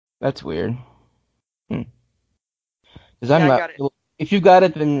That's weird. Hmm. 'Cause Yeah, I'm I not. got it. If you got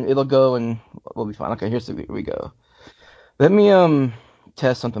it, then it'll go and we'll be fine. Okay, here we go. Let me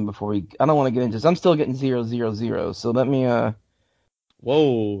test something before we. I don't want to get into this. I'm still getting 0, 0, 0. So let me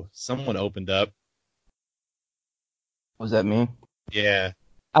Whoa, someone opened up. what does that mean? Yeah.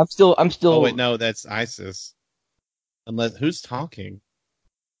 I'm Oh wait, still no, that's ISIS. Unless who's talking?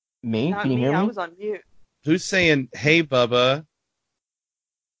 me. Not Can you me. hear I me? was on mute. Who's saying, "Hey, Bubba"?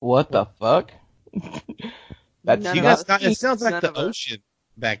 What the fuck? That's None You of not guys us. got. It me. sounds like None the of us. ocean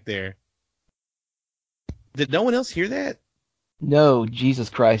back there. Did no one else hear that? No, Jesus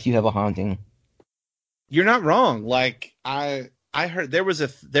Christ, you have a haunting. You're not wrong. Like I heard there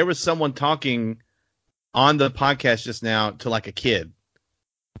was someone talking on the podcast just now to like a kid.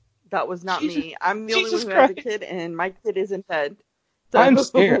 That was not Jesus, me. I'm the only one Jesus who has a Christ. kid, and my kid isn't fed. I'm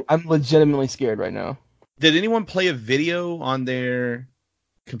scared. So, I'm legitimately scared right now. Did anyone play a video on their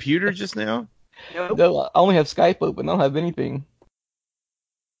computer just now? nope. No, I only have Skype open. I don't have anything.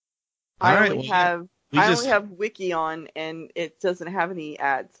 All I right, only well, yeah, have we I only just have Wiki on, and it doesn't have any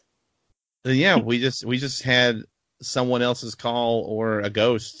ads. yeah, we just had someone else's call or a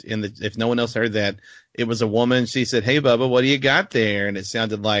ghost in the if no one else heard that, it was a woman. She said, "Hey Bubba, what do you got there?" And it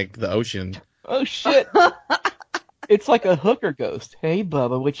sounded like the ocean. Oh shit! It's like a hooker ghost. Hey,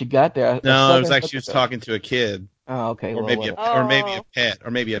 Bubba, what you got there? A No, it was southern like she hooker was ghost. talking to a kid Oh, okay. or Well, maybe a whatever. or maybe a Oh, pet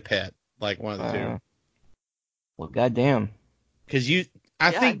or maybe a pet, like one of the two. Uh, well, goddamn. Because yeah,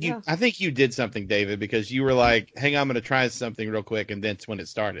 yeah. I think you did something, David, because you were like, "Hang on, I'm going to try something real quick," and that's when it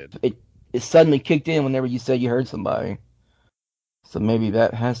started. It suddenly kicked in whenever you said you heard somebody. So maybe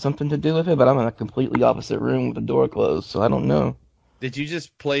that has something to do with it. But I'm in a completely opposite room with the door closed, so I don't know. Did you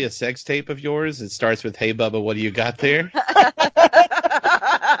just play a sex tape of yours? It starts with, "Hey Bubba, what do you got there?"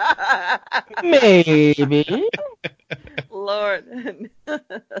 Maybe. Lord. This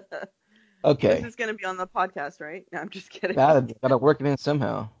Okay. is going to be on the podcast, right? No, I'm just kidding. Gotta work it in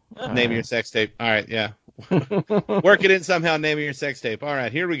somehow. Name your Alright. sex tape. All right, yeah. Work it in somehow. Name your sex tape. All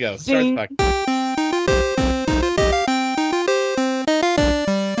right, here we go. Start the Zing. podcast.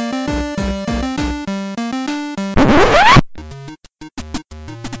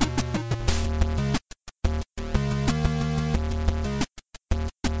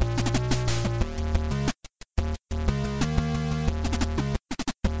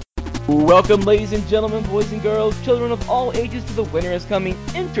 Welcome, ladies and gentlemen, boys and girls, children of all ages, to the Winter is Coming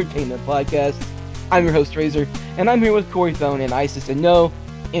Entertainment Podcast. I'm your host, Razor, and I'm here with Corey Thone and Isis. And no,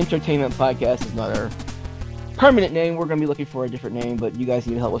 Entertainment Podcast is not our permanent name. We're going to be looking for a different name, but you guys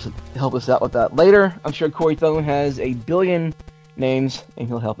need to help us out with that later. I'm sure Corey Thone has a billion names, and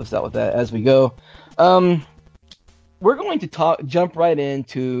he'll help us out with that as we go. We're going to jump right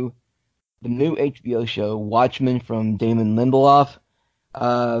into the new HBO show, Watchmen, from Damon Lindelof.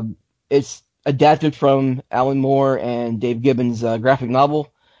 It's adapted from Alan Moore and Dave Gibbons' graphic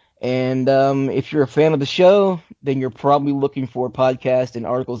novel. And if you're a fan of the show, then you're probably looking for podcasts and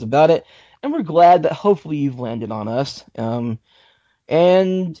articles about it. And we're glad that hopefully you've landed on us.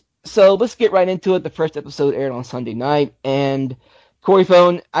 And so let's get right into it. The first episode aired on Sunday night. And Corey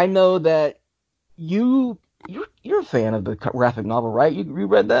Phone, I know that you're a fan of the graphic novel, right? You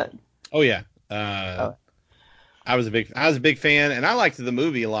read that? Oh yeah. Uh, I was a big fan, and I liked the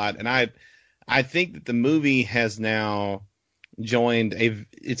movie a lot. And I think that the movie has now joined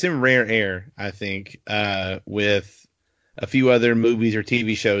it's in rare air, I think, with a few other movies or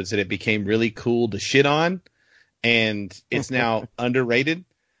TV shows that it became really cool to shit on, and it's now underrated.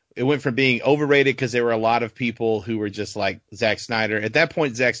 It went from being overrated because there were a lot of people who were just like Zack Snyder. At that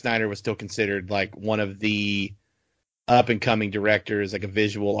point, Zack Snyder was still considered like one of the up and coming directors, like a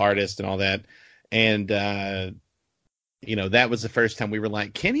visual artist and all that. And that was the first time we were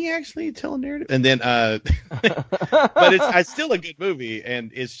like, can he actually tell a narrative? And then, but it's still a good movie,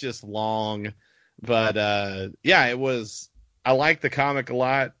 and it's just long. But yeah, it was. I liked the comic a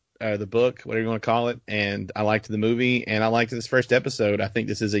lot, the book, whatever you want to call it, and I liked the movie, and I liked this first episode. I think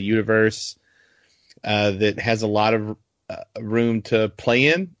this is a universe that has a lot of room to play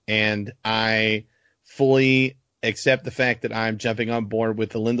in, and I fully accept the fact that I'm jumping on board with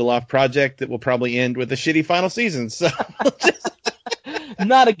the Lindelof project that will probably end with a shitty final season. So,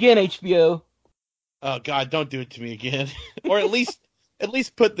 Not again, HBO. oh God, don't do it to me again, or at least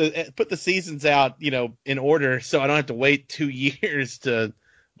put the seasons out, in order, so I don't have to wait 2 years to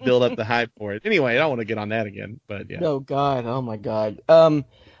build up the hype for it. Anyway, I don't want to get on that again, but yeah. No, God, oh my God.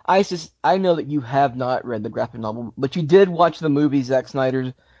 I know that you have not read the graphic novel, but you did watch the movie Zack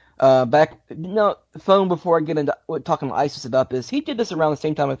Snyder's. Phone, before I get into talking to Isis about this, he did this around the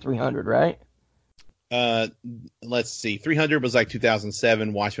same time as 300, right? Let's see. 300 was like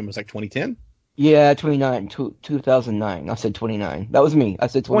 2007. Watchmen was like 2010. Yeah, 2009. I said 29. That was me. I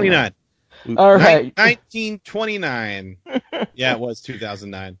said 29. 29. All right. 1929. Yeah, it was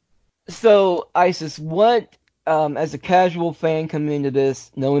 2009. So, Isis, what, as a casual fan coming into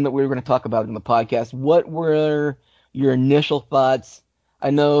this, knowing that we were going to talk about it in the podcast, what were your initial thoughts? I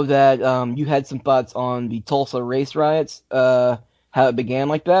know that you had some thoughts on the Tulsa race riots, how it began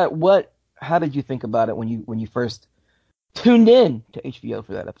like that. How did you think about it when you first tuned in to HBO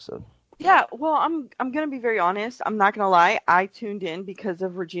for that episode? Yeah, well, I'm gonna be very honest. I'm not gonna lie. I tuned in because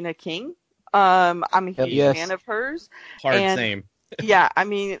of Regina King. I'm a huge fan of hers. Same. Yeah, I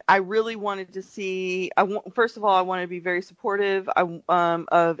mean, I really wanted to see. First of all, I wanted to be very supportive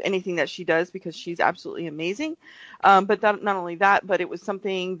of anything that she does because she's absolutely amazing. But not only that, but it was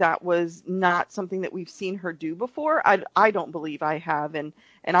something that was not something that we've seen her do before. I don't believe I have, and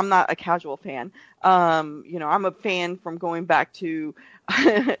I'm not a casual fan. I'm a fan from going back to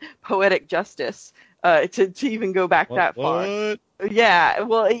Poetic Justice to even go back that far. What? Yeah,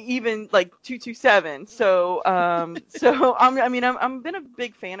 well, even like 227. So, I'm been a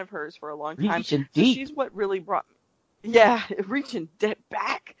big fan of hers for a long time. Reaching so deep. she's what really brought, reaching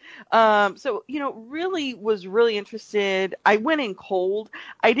back. Really was really interested. I went in cold.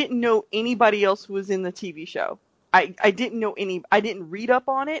 I didn't know anybody else was in the TV show. I didn't know I didn't read up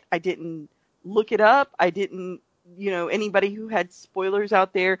on it. I didn't look it up. I didn't, anybody who had spoilers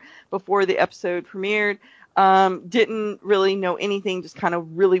out there before the episode premiered. Didn't really know anything, just kind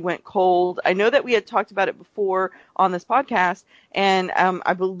of really went cold. I know that we had talked about it before on this podcast, and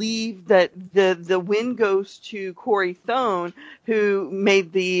I believe that the win goes to Corey Thone, who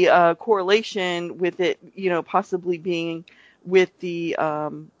made the correlation with it, possibly being with the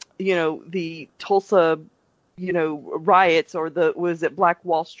the Tulsa riots, or was it Black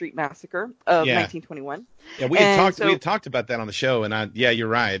Wall Street Massacre of 1921. Yeah, we had talked about that on the show, and you're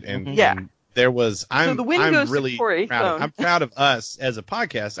right. And and there was, I'm really proud. I'm proud of us as a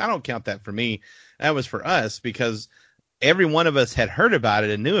podcast. I don't count that for me. That was for us because every one of us had heard about it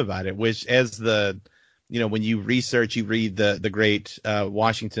and knew about it, which as when you research, you read the great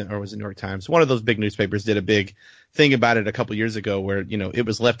Washington, or was it New York Times? One of those big newspapers did a big thing about it a couple years ago where, it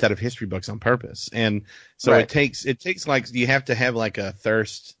was left out of history books on purpose. And so it takes like, you have to have like a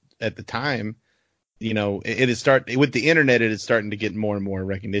thirst at the time. With the internet, it is starting to get more and more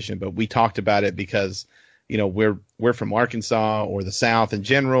recognition, but we talked about it because, we're from Arkansas or the South in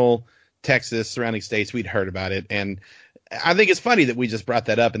general, Texas, surrounding states. We'd heard about it. And I think it's funny that we just brought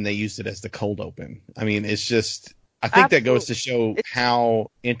that up and they used it as the cold open. I mean, it's just, I think that goes to show how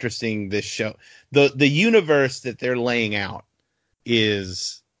interesting this show, the universe that they're laying out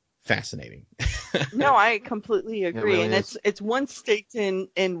is fascinating. No, I completely agree. Really, and it's one staked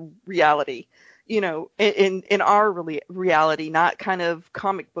in reality. In our reality, not kind of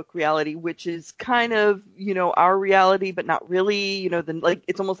comic book reality, which is kind of, our reality, but not really,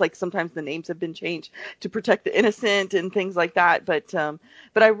 it's almost like sometimes the names have been changed to protect the innocent and things like that. But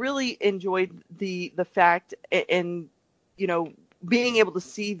I really enjoyed the fact and, being able to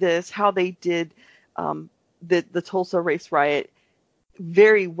see this, how they did, the Tulsa race riot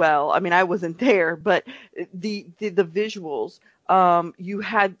very well. I mean, I wasn't there, but the visuals,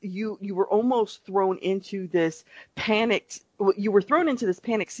 you were almost thrown into this panic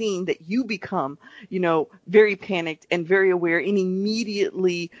scene that you become, very panicked and very aware and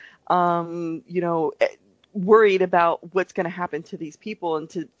immediately, worried about what's going to happen to these people, and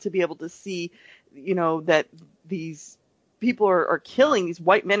to be able to see, that these people are killing, these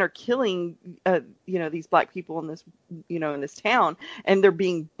white men are killing, these black people in this, in this town, and they're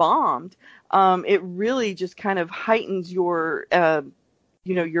being bombed. It really just kind of heightens your,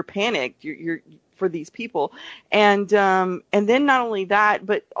 your panic, your for these people. And then not only that,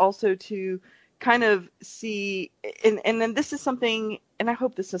 but also to kind of see, and then this is something, and I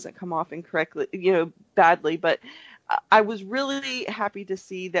hope this doesn't come off incorrectly, badly, but I was really happy to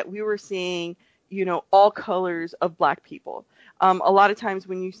see that we were seeing, all colors of black people. A lot of times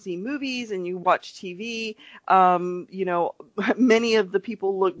when you see movies and you watch TV, many of the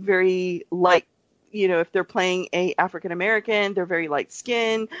people look very like, if they're playing a African American, they're very light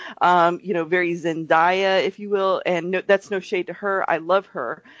skinned, very Zendaya, if you will. And that's no shade to her. I love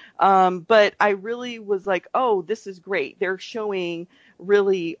her. But I really was like, oh, this is great. They're showing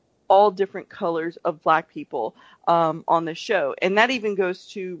really all different colors of black people on the show. And that even goes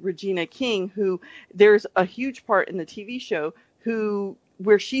to Regina King, who there's a huge part in the TV show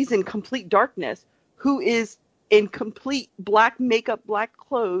where she's in complete darkness, who is in complete black makeup, black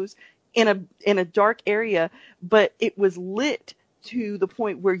clothes in a dark area, but it was lit to the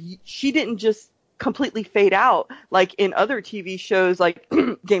point where she didn't just completely fade out, like in other TV shows like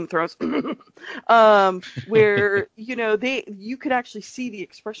Game of Thrones, where you could actually see the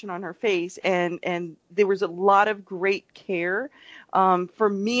expression on her face, and there was a lot of great care for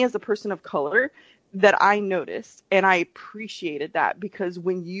me as a person of color that I noticed, and I appreciated that, because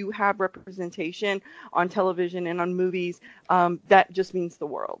when you have representation on television and on movies, that just means the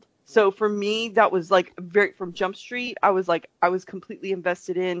world. So for me, that was like from Jump Street, I was completely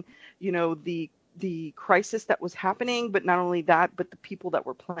invested in, the crisis that was happening, but not only that, but the people that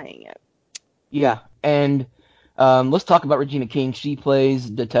were playing it. Yeah, and let's talk about Regina King. She plays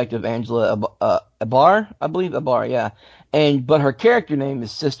Detective Angela Abar, I believe. Abar, yeah. But her character name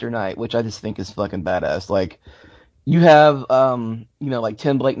is Sister Night, which I just think is fucking badass. Like, you have, like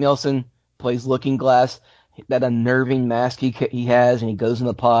Tim Blake Nelson plays Looking Glass, that unnerving mask he has, and he goes in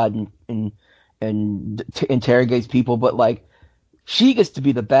the pod and interrogates people. But like, she gets to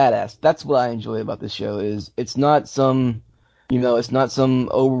be the badass. That's what I enjoy about this show. Is it's not some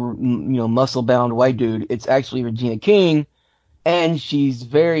over muscle bound white dude. It's actually Regina King, and she's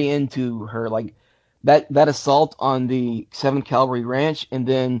very into her, like, that assault on the 7th Cavalry Ranch, and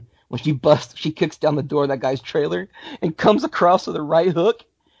then when she kicks down the door of that guy's trailer and comes across with a right hook,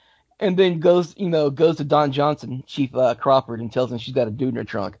 and then goes to Don Johnson, Chief Crawford, and tells him she's got a dude in her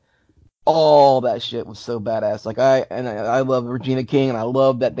trunk. All that shit was so badass. Like, I love Regina King, and I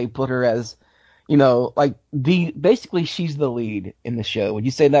love that they put her as, like, basically she's the lead in the show. Would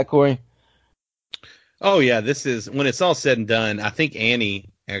you say that, Corey? Oh yeah, this is, when it's all said and done, I think Annie,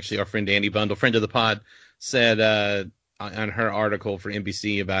 actually our friend Annie Bundle, friend of the pod, said on her article for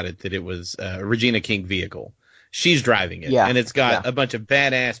NBC about it that it was a Regina King vehicle. She's driving it, and it's got a bunch of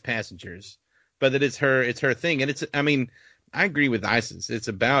badass passengers, but that it's her thing. And I agree with ISIS. It's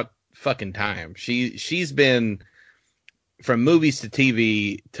about fucking time. She's been, from movies to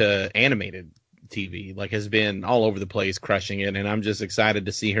TV to animated TV, like, has been all over the place crushing it. And I'm just excited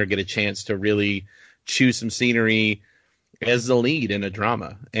to see her get a chance to really chew some scenery as the lead in a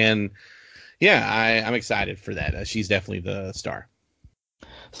drama. And yeah, I'm excited for that. She's definitely the star.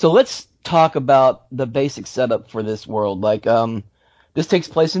 So let's talk about the basic setup for this world. Like, this takes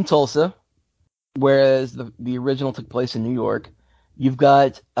place in Tulsa, whereas the original took place in New York. You've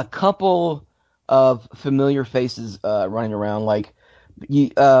got a couple of familiar faces running around. Like,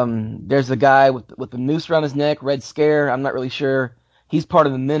 there's a guy with the noose around his neck, Red Scare. I'm not really sure. He's part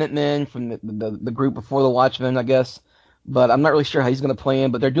of the Minutemen from the group before the Watchmen, I guess. But I'm not really sure how he's going to play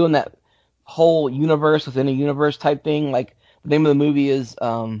in. But they're doing that whole universe within a universe type thing. Like, the name of the movie is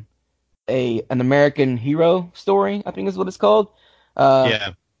an American Hero story, I think is what it's called.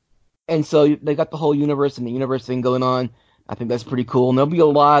 Yeah. And so they got the whole universe and the universe thing going on. I think that's pretty cool. And there'll be a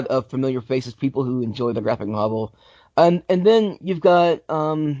lot of familiar faces, people who enjoy the graphic novel. And then you've got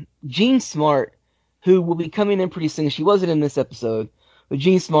Jean Smart, who will be coming in pretty soon. She wasn't in this episode, but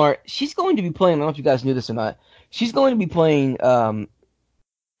Jean Smart, she's going to be playing, I don't know if you guys knew this or not, she's going to be playing an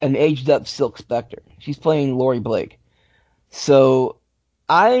aged up Silk Spectre. She's playing Laurie Blake. So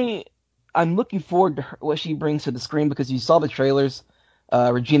I'm looking forward to what she brings to the screen, because you saw the trailers,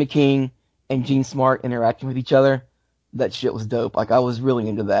 Regina King and Jean Smart interacting with each other. That shit was dope. Like, I was really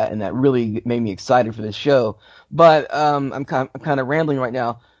into that, and that really made me excited for this show. But I'm kind of rambling right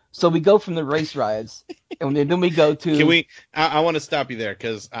now. So we go from the race riots, and then we go to. Can we? I want to stop you there,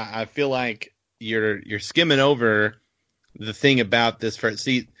 because I feel like you're skimming over the thing about this.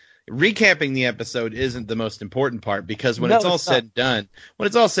 See, recapping the episode isn't the most important part, because when it's all said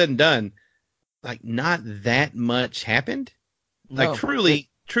and done, like, not that much happened. No. Like, truly,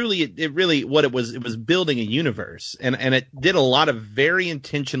 it really, what it was building a universe, and it did a lot of very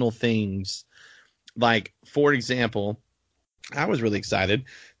intentional things. Like, for example, I was really excited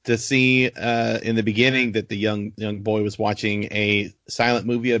to see in the beginning that the young boy was watching a silent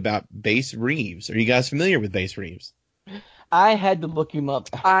movie about Bass Reeves. Are you guys familiar with Bass Reeves? I had to look him up.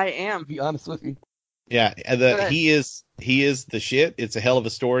 I am, to be honest with you. Yeah, he is the shit. It's a hell of a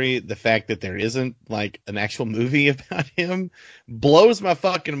story. The fact that there isn't, like, an actual movie about him blows my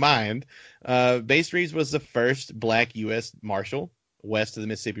fucking mind. Bass Reeves was the first black U.S. Marshal west of the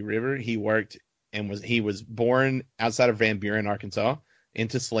Mississippi River. He worked and was born outside of Van Buren, Arkansas,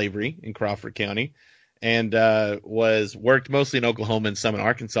 into slavery in Crawford County, and worked mostly in Oklahoma and some in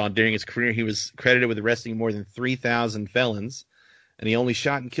Arkansas. And during his career, he was credited with arresting more than 3,000 felons. And he only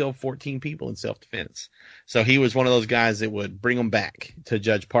shot and killed 14 people in self-defense. So he was one of those guys that would bring them back to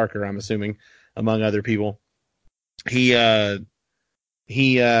Judge Parker, I'm assuming, among other people. He had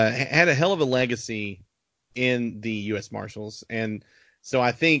a hell of a legacy in the U.S. Marshals. And so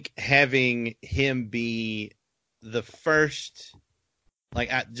I think having him be the first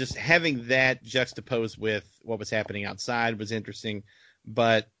just having that juxtaposed with what was happening outside was interesting,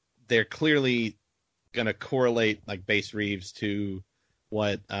 but they're clearly going to correlate like Base Reeves to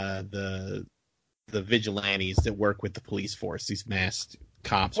what the vigilantes that work with the police force, these masked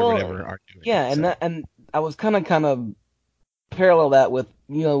cops or whatever, are doing. Yeah, and I was kind of parallel that with,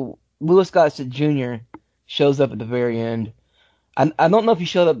 Louis Gossett Jr. shows up at the very end. I don't know if he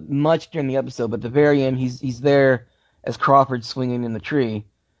showed up much during the episode, but at the very end he's there as Crawford swinging in the tree,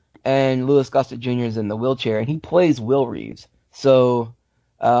 and Louis Gossett Jr. is in the wheelchair, and he plays Will Reeves. So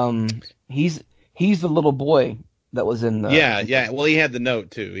he's the little boy that was in the... Yeah. Well, he had the note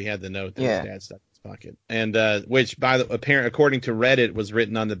too. He had the note that his dad stuck in his pocket, and which according to Reddit was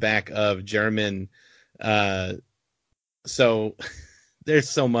written on the back of German. So there's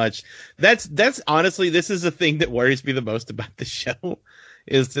so much. That's honestly, this is the thing that worries me the most about the show,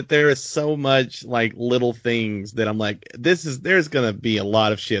 is that there is so much like little things that I'm like, there's gonna be a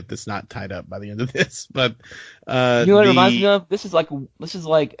lot of shit that's not tied up by the end of this. But you know what it reminds me of? This is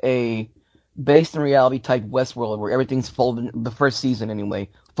like a based in reality type Westworld where everything's folded, the first season anyway,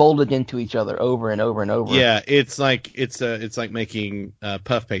 folded into each other over and over and over. Yeah, it's like making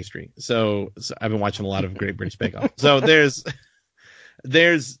puff pastry. So I've been watching a lot of Great British Bake Off. So there's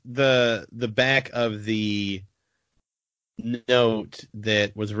the back of the note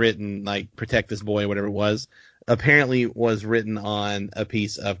that was written, like, protect this boy, whatever it was, apparently was written on a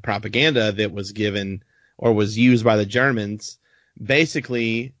piece of propaganda that was given or was used by the Germans.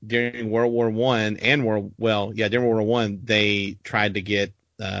 Basically, during World War One during World War One, they tried to get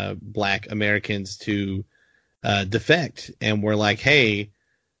Black Americans to defect, and were like, "Hey,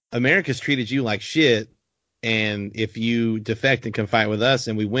 America's treated you like shit, and if you defect and come fight with us,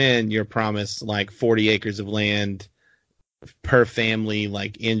 and we win, you're promised like 40 acres of land per family,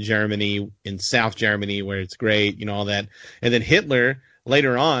 like in Germany, in South Germany, where it's great, all that." And then Hitler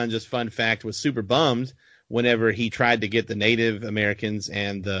later on, just fun fact, was super bummed whenever he tried to get the Native Americans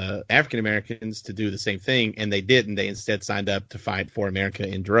and the African Americans to do the same thing, and they didn't. They instead signed up to fight for America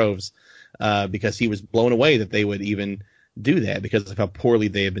in droves, because he was blown away that they would even do that because of how poorly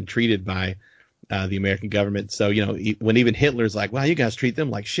they had been treated by the American government. So, when even Hitler's like, "Wow, you guys treat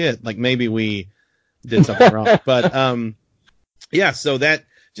them like shit," like maybe we did something wrong. But yeah, so that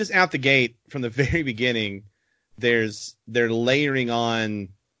just out the gate from the very beginning, they're layering on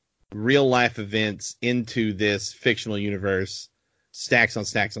real life events into this fictional universe, stacks on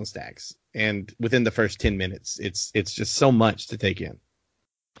stacks on stacks, and within the first 10 minutes, it's just so much to take in.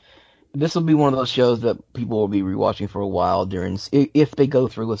 This will be one of those shows that people will be rewatching for a while if they go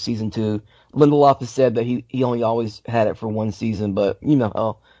through with season 2. Lindelof has said that he only always had it for one season, but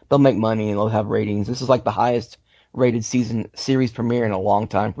they'll make money and they'll have ratings. This is like the highest rated series premiere in a long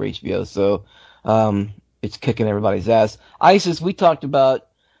time for HBO, so it's kicking everybody's ass. Isis, we talked about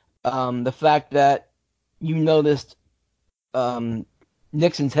the fact that you noticed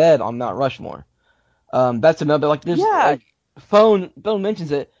Nixon's head on Mount Rushmore. That's another, like, there's Phone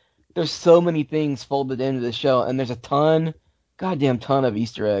mentions it. There's so many things folded into the show, and there's a goddamn ton of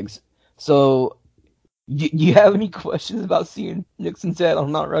Easter eggs. So, do you have any questions about seeing Nixon's head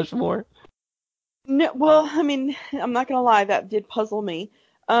on Mount Rushmore? No, well, I mean, I'm not gonna lie, that did puzzle me.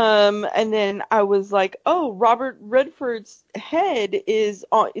 And then I was like, oh, Robert Redford's head is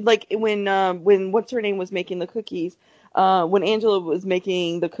on, like, when what's her name was making the cookies, when Angela was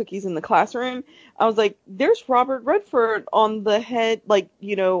making the cookies in the classroom, I was like, there's Robert Redford on the head, like,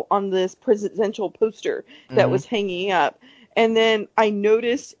 on this presidential poster that was hanging up. And then I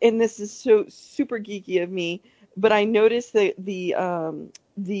noticed, and this is so super geeky of me, but I noticed that the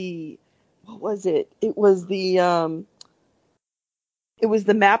what was it? It was the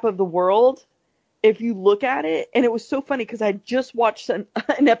map of the world, if you look at it. And it was so funny because I just watched an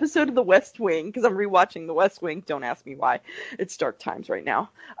episode of The West Wing, because I'm rewatching The West Wing. Don't ask me why. It's dark times right now.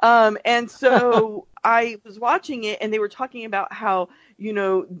 And so I was watching it, and they were talking about how,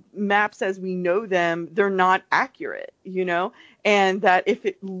 maps as we know them, they're not accurate, and that if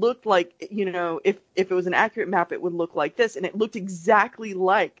it looked like, if it was an accurate map, it would look like this. And it looked exactly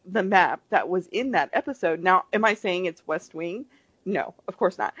like the map that was in that episode. Now, am I saying it's West Wing? No, of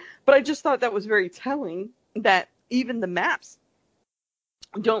course not. But I just thought that was very telling that even the maps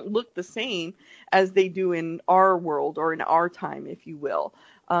don't look the same as they do in our world, or in our time, if you will.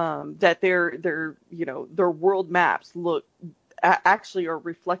 That their world maps actually are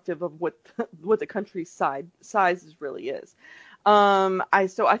reflective of what the country's size really is. I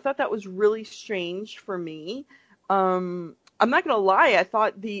thought that was really strange for me. I'm not gonna lie, I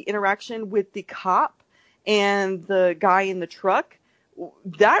thought the interaction with the cop and the guy in the truck,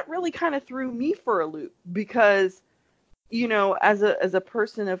 that really kind of threw me for a loop, because as a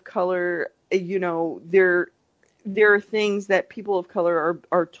person of color, there are things that people of color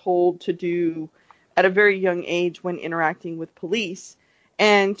are told to do at a very young age when interacting with police,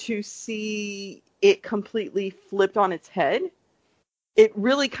 and to see it completely flipped on its head, it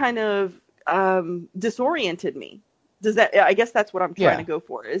really kind of disoriented me. I guess that's what I'm trying to go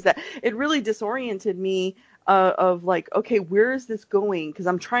for, is that it really disoriented me, of like, okay, where is this going? Because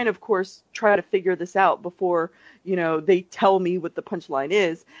I'm trying to, of course, try to figure this out before, they tell me what the punchline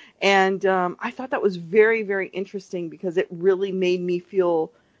is. And I thought that was very, very interesting, because it really made me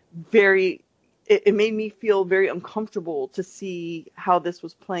feel it made me feel very uncomfortable to see how this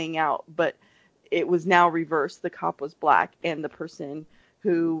was playing out. But it was now reversed. The cop was black, and the person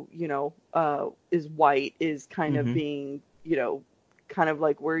who, is white is kind of being, kind of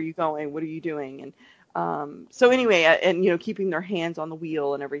like, where are you going? What are you doing? And so anyway, and, keeping their hands on the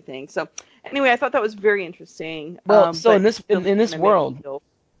wheel and everything. So anyway, I thought that was very interesting. Well, so in this world,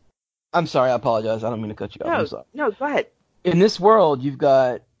 I'm sorry, I apologize. I don't mean to cut you off. I'm sorry. No, go ahead. In this world, you've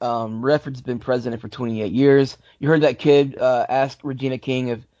got Redford's been president for 28 years. You heard that kid ask Regina King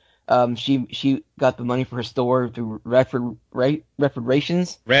if she got the money for her store through Redford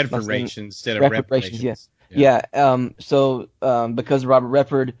rations. Redford rations instead of reparations. Yes. Yeah. So because of Robert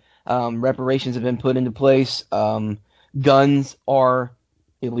Redford, reparations have been put into place. Guns are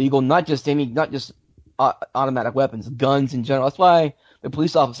illegal, not just automatic weapons, guns in general. That's why the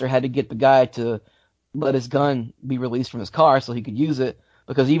police officer had to get the guy to let his gun be released from his car so he could use it,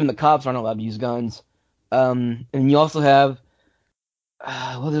 because even the cops aren't allowed to use guns. And you also have,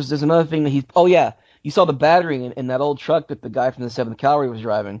 there's another thing that you saw the battery in that old truck that the guy from the 7th Cavalry was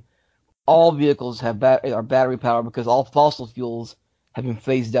driving. All vehicles are battery powered because all fossil fuels have been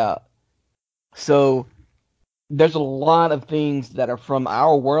phased out. So there's a lot of things that are from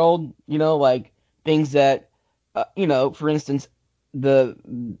our world, like things that, for instance,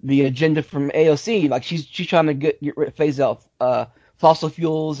 the agenda from AOC, like she's trying to phase out fossil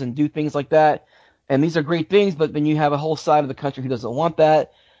fuels and do things like that. And these are great things, but then you have a whole side of the country who doesn't want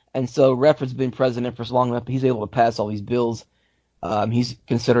that. And so Redford's been president for so long enough, he's able to pass all these bills. He's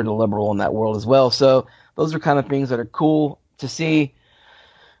considered a liberal in that world as well. So those are kind of things that are cool to see.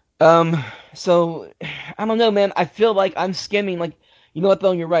 So I don't know, man. I feel like I'm skimming. Like, you know what,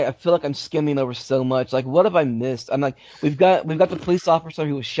 though? You're right. I feel like I'm skimming over so much. Like, what have I missed? I'm like, we've got the police officer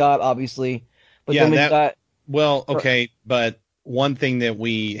who was shot, obviously, but then we've got. Well, okay, but one thing that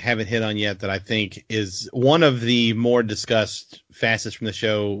we haven't hit on yet that I think is one of the more discussed facets from the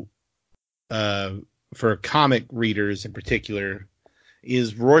show, for comic readers in particular,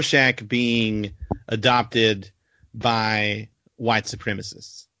 is Rorschach being adopted by white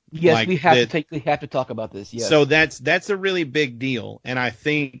supremacists. Yes, like we have to talk about this. Yes. So that's a really big deal, and I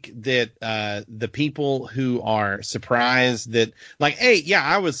think that the people who are surprised that, like, hey, yeah,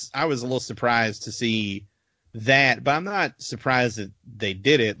 I was a little surprised to see that, but I'm not surprised that they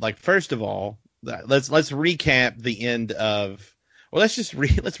did it. Like, first of all, let's recap the end of. Well, let's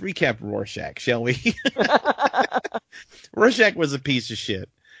recap Rorschach, shall we? Rorschach was a piece of shit,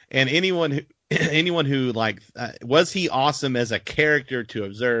 and anyone who was he awesome as a character to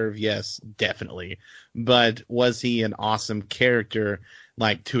observe? Yes, definitely. But was he an awesome character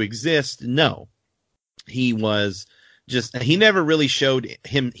like to exist? No. He was he never really showed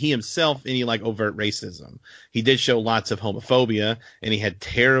he himself any like overt racism. He did show lots of homophobia, and he had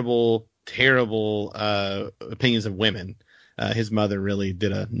terrible opinions of women. His mother really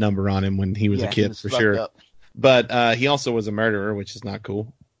did a number on him when he was a kid, for sure. Up. But he also was a murderer, which is not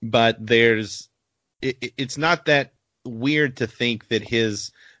cool. But it's not that weird to think that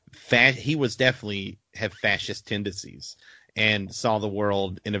he was definitely have fascist tendencies and saw the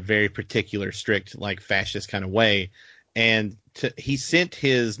world in a very particular, strict, like fascist kind of way. And he sent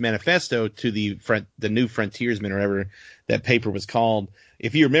his manifesto to the New Frontiersman, or whatever that paper was called.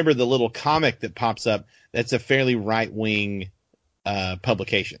 If you remember the little comic that pops up, that's a fairly right-wing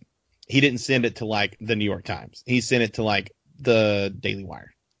publication. He didn't send it to like the New York Times. He sent it to like the Daily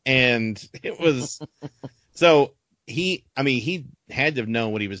Wire. And it was so he had to have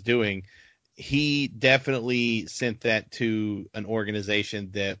known what he was doing. He definitely sent that to an organization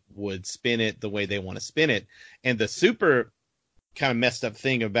that would spin it the way they want to spin it. And the super kind of messed up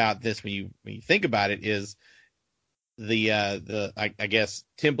thing about this, when you think about it, is I guess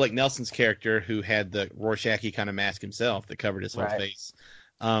Tim Blake Nelson's character, who had the Rorschach kind of mask himself that covered his whole face,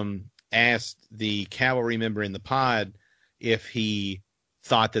 asked the cavalry member in the pod if he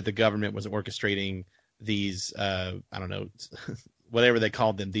thought that the government was orchestrating these, whatever they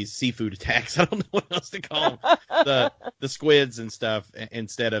called them, these seafood attacks. I don't know what else to call them. The squids and stuff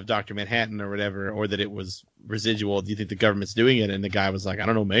instead of Dr. Manhattan or whatever, or that it was residual. Do you think the government's doing it? And the guy was like, I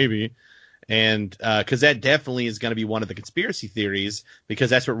don't know, maybe. And because that definitely is going to be one of the conspiracy theories, because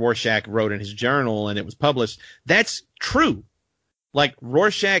that's what Rorschach wrote in his journal and it was published. That's true. Like,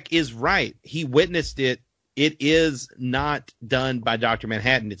 Rorschach is right. He witnessed it. It is not done by Dr.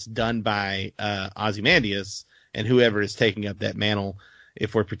 Manhattan. It's done by Ozymandias and whoever is taking up that mantle,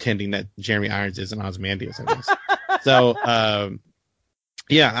 if we're pretending that Jeremy Irons isn't Ozymandias, I guess. So,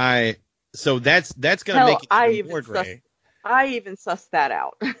 so that's going to make it even more gray. I even sussed that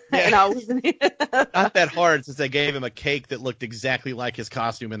out. Yeah. And I wasn't not that hard, since they gave him a cake that looked exactly like his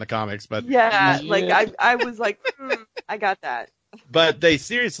costume in the comics. But like I was like, I got that. But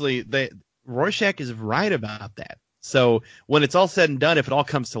Rorschach is right about that. So when it's all said and done, if it all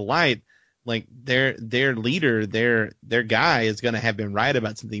comes to light, like their leader, their guy is going to have been right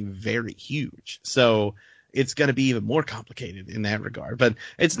about something very huge. So it's going to be even more complicated in that regard. But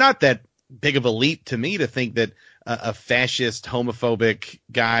it's not that big of a leap to me to think that a fascist, homophobic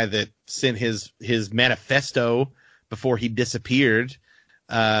guy that sent his manifesto before he disappeared,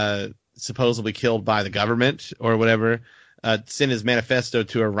 supposedly killed by the government or whatever, sent his manifesto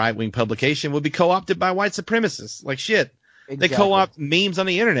to a right-wing publication would be co-opted by white supremacists. Like, shit. Exactly. They co-opt memes on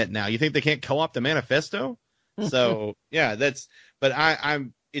the internet now. You think they can't co-opt the manifesto? So, yeah,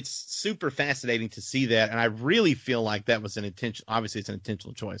 it's super fascinating to see that. And I really feel like that was obviously it's an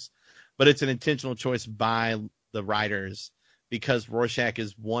intentional choice, but it's an intentional choice by the writers, because Rorschach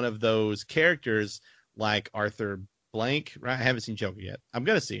is one of those characters like Arthur Blank, right? I haven't seen Joker yet. I'm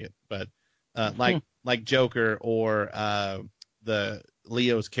going to see it, but like Joker or the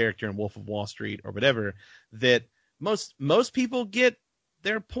Leo's character in Wolf of Wall Street or whatever, that most people get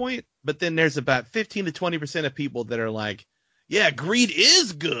their point, but then there's about 15 to 20% of people that are like, yeah, greed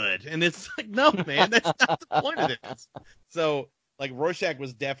is good. And it's like, no, man, that's not the point of this. So, like, Rorschach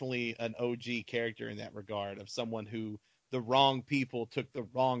was definitely an OG character in that regard, of someone who the wrong people took the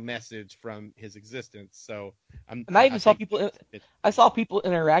wrong message from his existence. So I saw people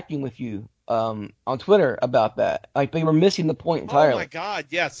interacting with you on Twitter about that. Like, they were missing the point entirely. Oh my God,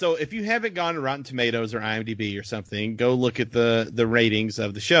 yeah. So if you haven't gone to Rotten Tomatoes or IMDb or something, go look at the ratings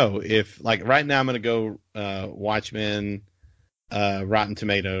of the show. If, like, right now I'm going to go Watchmen, Rotten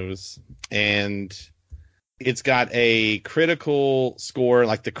Tomatoes, and it's got a critical score.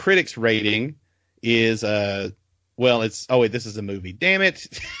 Like, the critics rating is this is a movie. Damn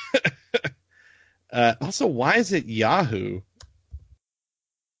it. Also, why is it Yahoo?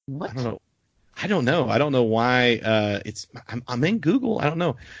 What? I don't know. I don't know why I'm in Google. I don't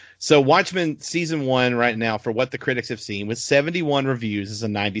know. So Watchmen season 1 right now, for what the critics have seen, with 71 reviews, is a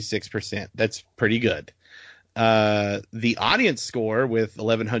 96%. That's pretty good. The audience score with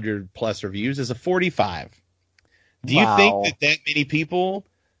 1,100 plus reviews is a 45. Do you think that many people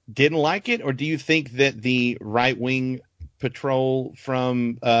didn't like it, or do you think that the right-wing patrol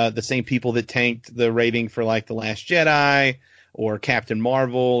from the same people that tanked the rating for, like, The Last Jedi or Captain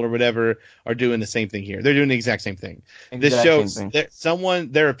Marvel or whatever are doing the same thing here? They're doing the exact same thing. This shows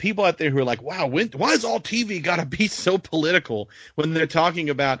there are people out there who are like, wow, why is all TV got to be so political, when they're talking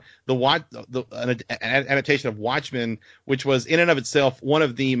about an adaptation of Watchmen, which was in and of itself one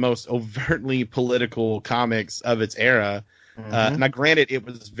of the most overtly political comics of its era. Now, granted, it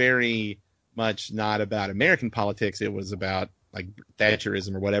was very much not about American politics. It was about, like,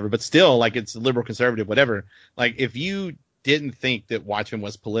 Thatcherism or whatever. But still, like, it's liberal, conservative, whatever. Like, if you didn't think that Watchmen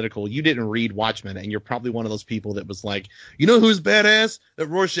was political, you didn't read Watchmen, and you're probably one of those people that was like, you know who's badass? That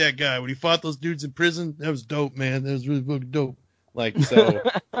Rorschach guy, when he fought those dudes in prison. That was dope, man. That was really fucking dope. Like, so,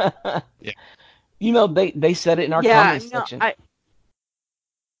 yeah. You know, they said it in our comments section. I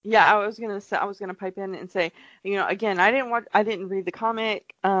was gonna pipe in and say, you know, again, I didn't read the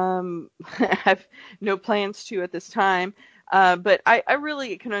comic. I have no plans to at this time. But I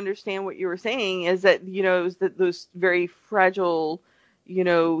really can understand what you were saying, is that, you know, it was those very fragile, you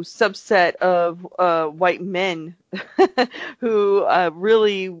know, subset of white men who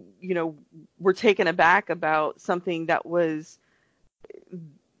really, you know, were taken aback about something that was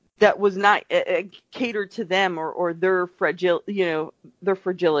not catered to them or their their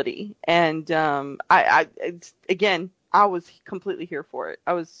fragility. And I was completely here for it.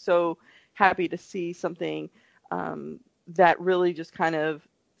 I was so happy to see something that really just kind of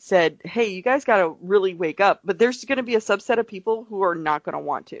said, hey, you guys got to really wake up. But there's going to be a subset of people who are not going to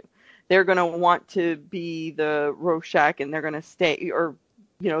want to. They're going to want to be the Rorschach, and they're going to stay, or,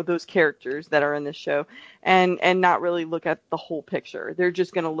 you know, those characters that are in this show, and not really look at the whole picture. They're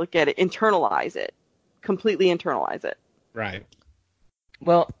just going to look at it, completely internalize it. Right.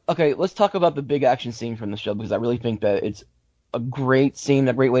 Well, okay, let's talk about the big action scene from the show because I really think that it's a great scene,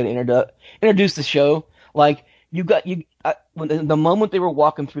 a great way to introduce the show. Like when the moment they were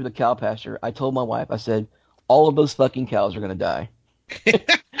walking through the cow pasture, I told my wife, I said, all of those fucking cows are gonna die.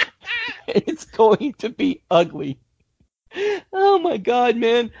 It's going to be ugly. Oh my god,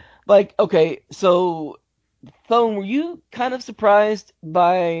 man! Like, okay, so Phone, were you kind of surprised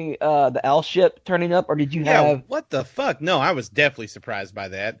by the owl ship turning up, or did you Yeah, have? what the fuck? No, I was definitely surprised by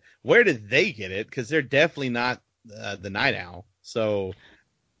that. Where did they get it? Because they're definitely not the Night Owl. So,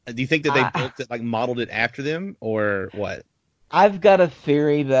 do you think that they I, built it, like modeled it after them, or what? I've got a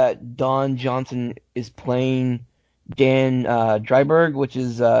theory that Don Johnson is playing Dan Dryberg, which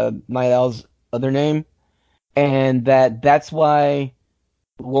is Night Owl's other name, and that's why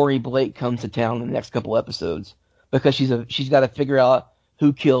Lori Blake comes to town in the next couple episodes because she's got to figure out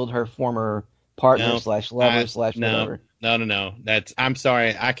who killed her former partner No, slash lover slash no, whatever. no. That's I'm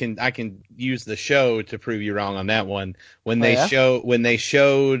sorry. I can use the show to prove you wrong on that one. When Oh they yeah,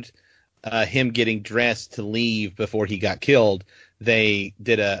 showed him getting dressed to leave before he got killed, they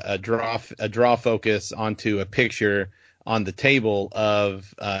did a draw focus onto a picture on the table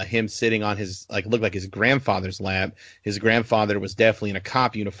of him sitting on his looked like his grandfather's lap. His grandfather was definitely in a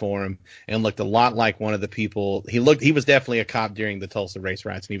cop uniform and looked a lot like one of the people. He was definitely a cop during the Tulsa race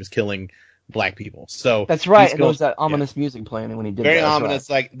riots, and he was killing black people. So that's right. he's And there going, was that yeah, ominous music playing when he did that. very That's right. ominous.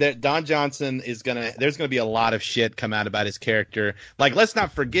 Like Don Johnson is gonna. There's gonna be a lot of shit come out about his character. Like, let's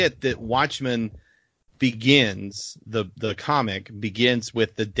not forget that Watchmen begins the comic begins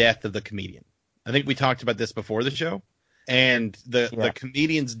with the death of the comedian. I think we talked about this before the show, and the Yeah.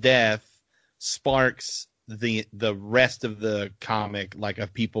 comedian's death sparks the rest of the comic, like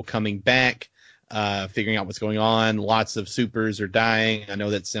of people coming back, figuring out what's going on. Lots of supers are dying. I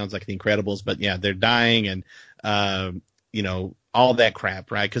know that sounds like The Incredibles, but yeah, they're dying, and all that crap,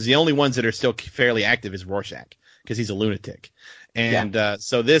 right? Because the only ones that are still fairly active is Rorschach, because he's a lunatic. Yeah. And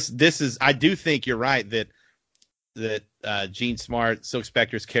so this is, I do think you're right that Gene Smart, Silk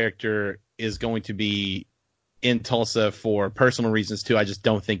Spectre's character, is going to be in Tulsa for personal reasons too. I just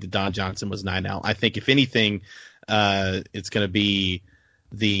don't think that Don Johnson was Night Owl. I think if anything, it's going to be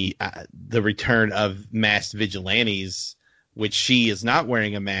the return of masked vigilantes, which she is not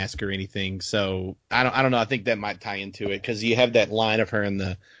wearing a mask or anything. So I don't know. I think that might tie into it, because you have that line of her in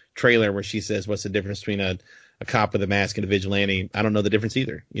the trailer where she says, "What's the difference between a cop with a mask and a vigilante?" I don't know the difference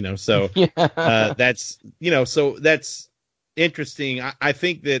either. So Yeah. so that's interesting. I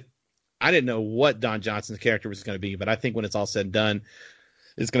think that I didn't know what Don Johnson's character was going to be, but I think when it's all said and done,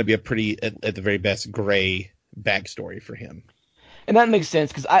 it's going to be a pretty, at the very best, gray backstory for him. And that makes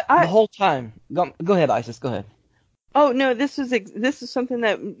sense because the whole time. Go ahead, Isis. Go ahead. Oh no, this is something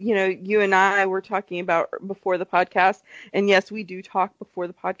that you and I were talking about before the podcast, and yes, we do talk before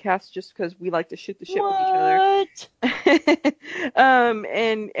the podcast just because we like to shoot the shit with each other.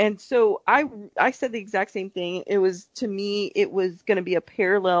 And so I said the exact same thing. It was, to me, it was going to be a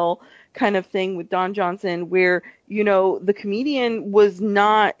parallel kind of thing with Don Johnson, where the comedian was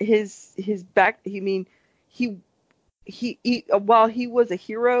not his back. I mean, he while he was a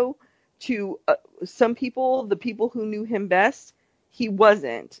hero to some people, the people who knew him best, he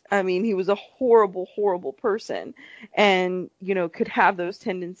wasn't. I mean, he was a horrible, horrible person, and could have those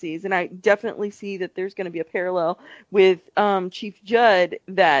tendencies. And I definitely see that there's going to be a parallel with Chief Judd,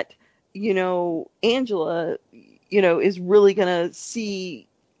 that Angela is really going to see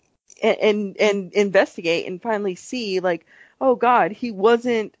and investigate and finally see, like, oh God, he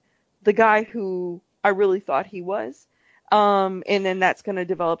wasn't the guy who I really thought he was. And then that's going to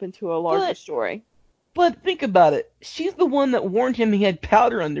develop into a larger story. But think about it. She's the one that warned him he had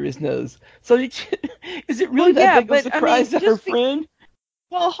powder under his nose. So is it really that big of a surprise to her friend?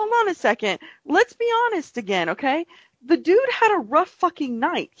 Well, hold on a second. Let's be honest again, okay? The dude had a rough fucking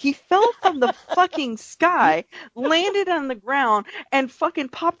night. He fell from the fucking sky, landed on the ground, and fucking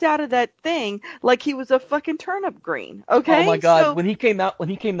popped out of that thing like he was a fucking turnip green. Okay? Oh my god! So, when he came out,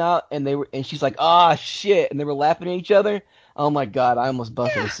 and she's like, "Ah, shit," and they were laughing at each other. Oh my god! I almost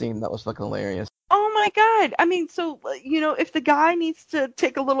busted a scene. That was fucking hilarious. Oh my god! I mean, so if the guy needs to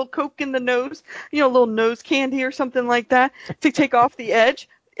take a little coke in the nose, a little nose candy or something like that to take off the edge,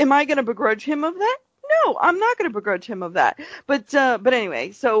 am I going to begrudge him of that? No, I'm not going to begrudge him of that. But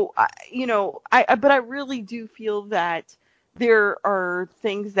anyway, so but I really do feel that there are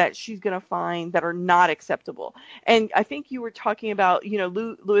things that she's going to find that are not acceptable. And I think you were talking about,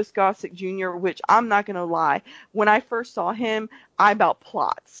 Louis Gossett Jr., which I'm not going to lie. When I first saw him, I about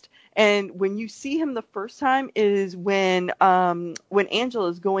plotzed. And when you see him the first time is when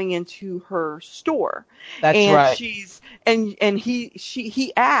Angela's going into her store. That's And right. he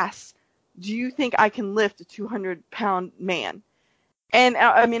asks, "Do you think I can lift a 200-pound man?" And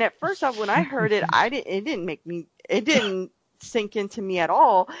I mean, at first, when I heard it, it didn't sink into me at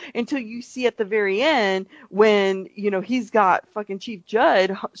all until you see at the very end when, he's got fucking Chief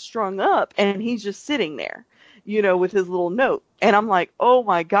Judd strung up and he's just sitting there, with his little note. And I'm like, oh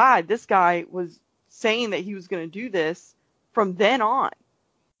my God, this guy was saying that he was going to do this from then on.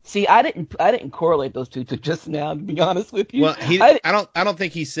 See, I didn't correlate those two to just now, to be honest with you. Well, I don't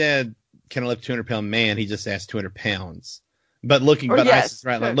think he said, "Can I lift 200-pound man?" He just asked 200 pounds. But Yes,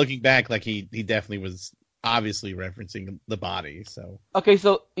 right, sure. like looking back, like he definitely was obviously referencing the body. So Okay,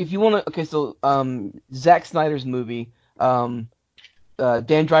 so if you want to, Zack Snyder's movie, Dan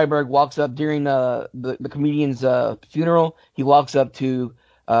Dreiberg walks up during the comedian's funeral. He walks up to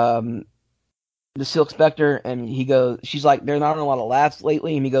the Silk Spectre, and she's like, "There aren't a lot of laughs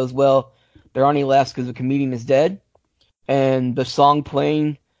lately," and he goes, "Well, there aren't any laughs because the comedian is dead." And the song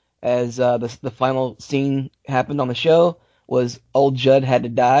playing as the final scene happened on the show was "Old Judd Had to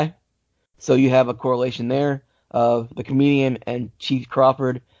Die." So you have a correlation there of the comedian and Chief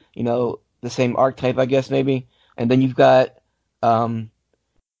Crawford, the same archetype, I guess, maybe. And then you've got the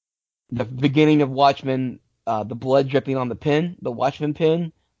beginning of Watchmen, the blood dripping on the pin, the Watchmen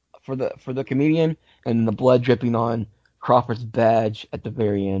pin for the comedian, and the blood dripping on Crawford's badge at the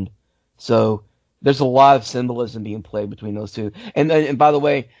very end. So there's a lot of symbolism being played between those two. And by the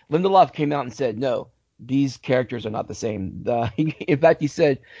way, Lindelof came out and said, no, these characters are not the same. In fact, he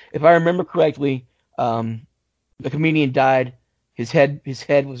said, if I remember correctly, the comedian died. His head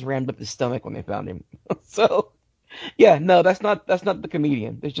was rammed up his stomach when they found him. So, yeah, no, that's not the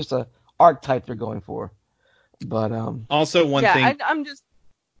comedian. It's just a archetype they're going for. But also one thing. I'm just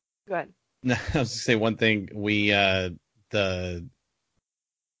go ahead. I was going to say one thing. We the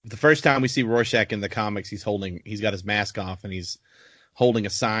first time we see Rorschach in the comics, he's got his mask off and he's holding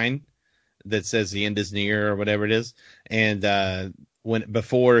a sign that says the end is near or whatever it is. And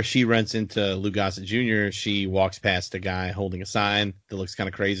before she runs into Lou Gossett Jr., she walks past a guy holding a sign that looks kind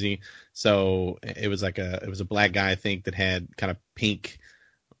of crazy. So it was a black guy, I think, that had kind of pink,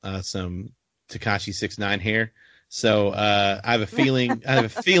 some Tekashi 6ix9ine hair. So I have a feeling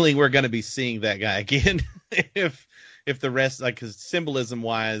we're going to be seeing that guy again. if the rest, like, because symbolism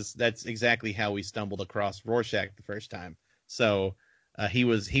wise, that's exactly how we stumbled across Rorschach the first time. So he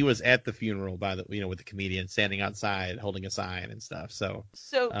was at the funeral with the comedian standing outside holding a sign and stuff. So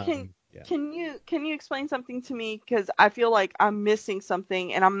can you explain something to me, because I feel like I'm missing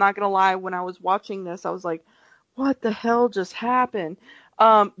something, and I'm not gonna lie, when I was watching this I was like, what the hell just happened?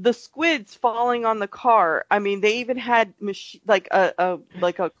 The squids falling on the car. I mean, they even had like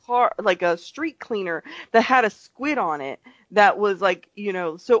a street cleaner that had a squid on it that was like,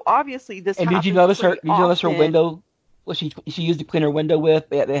 so obviously this. And did you notice her window? What she used to clean her window with?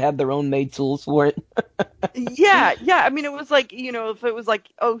 They had their own made tools for it. Yeah. I mean, it was like, if it was like,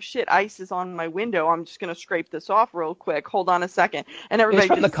 oh shit, ice is on my window, I'm just gonna scrape this off real quick. Hold on a second, and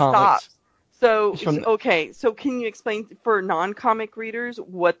everybody just stops. So okay, so can you explain for non-comic readers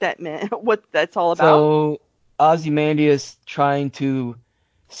what that meant, what that's all about? So Ozymandias trying to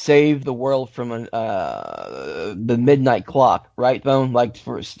save the world from the midnight clock, right, Bone? Like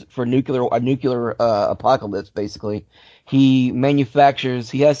for a nuclear apocalypse, basically. He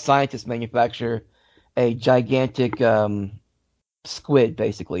has scientists manufacture a gigantic squid,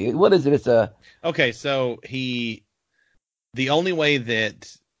 basically. What is it? It's a okay. So the only way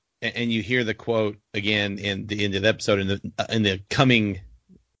that. And you hear the quote again in the end of the episode in the coming,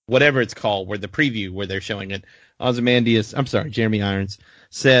 whatever it's called, where the preview where they're showing it. Jeremy Irons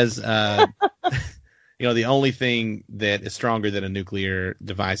says, the only thing that is stronger than a nuclear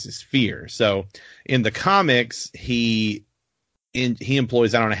device is fear. So in the comics, he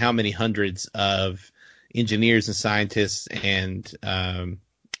employs I don't know how many hundreds of engineers and scientists and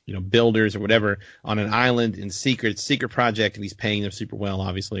builders or whatever on an island in secret project, and he's paying them super well,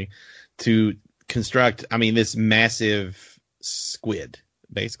 obviously, to construct, this massive squid,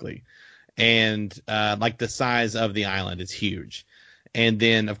 basically. And like the size of the island is huge. And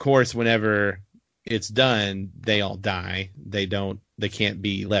then, of course, whenever it's done, they all die. They can't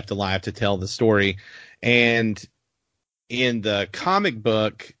be left alive to tell the story. And in the comic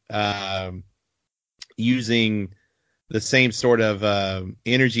book, using the same sort of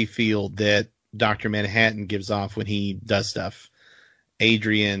energy field that Dr. Manhattan gives off when he does stuff,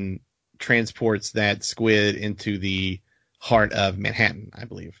 Adrian transports that squid into the heart of Manhattan, I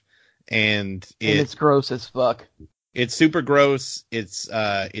believe. And it's gross as fuck. It's super gross.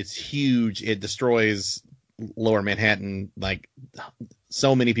 It's huge. It destroys Lower Manhattan. Like,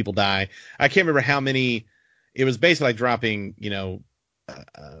 so many people die. I can't remember how many. It was basically like dropping,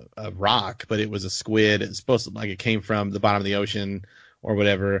 a rock, but it was a squid. It's supposed to, like, it came from the bottom of the ocean or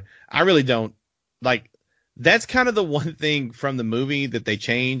whatever. I really don't like. That's kind of the one thing from the movie that they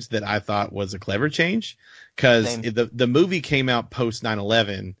changed that I thought was a clever change, because the movie came out post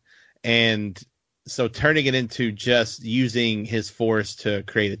 9/11, and so turning it into just using his force to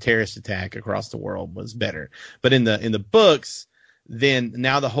create a terrorist attack across the world was better. But in the books, then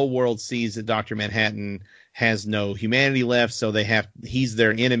now the whole world sees that Dr. Manhattan has no humanity left, so he's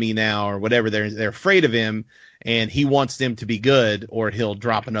their enemy now, or whatever. They're afraid of him, and he wants them to be good, or he'll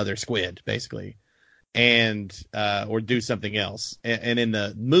drop another squid, basically, and or do something else. And in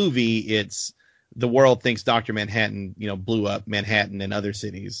the movie, it's the world thinks Dr. Manhattan, blew up Manhattan and other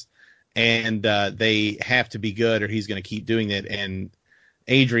cities, and they have to be good, or he's going to keep doing it. And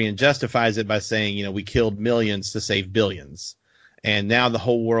Adrian justifies it by saying, we killed millions to save billions. And now the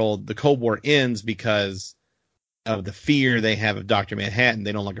whole world, the Cold War ends because of the fear they have of Dr. Manhattan.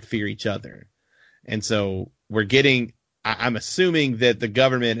 They no longer fear each other. And so I'm assuming that the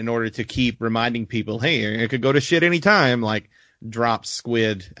government, in order to keep reminding people, hey, it could go to shit anytime, like, drops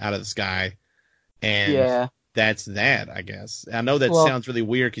squid out of the sky. And that's that, I guess. I know that sounds really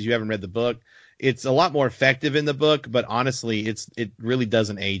weird because you haven't read the book. It's a lot more effective in the book, but honestly, it really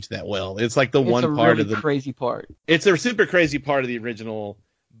doesn't age that well. It's like crazy part. It's a super crazy part of the original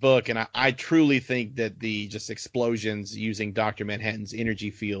book, and I truly think that the just explosions using Dr. Manhattan's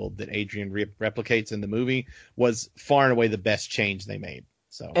energy field that Adrian replicates in the movie was far and away the best change they made.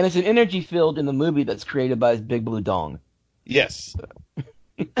 So, and it's an energy field in the movie that's created by his big blue dong. Yes.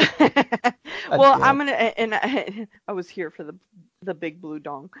 Well, I was here for the big blue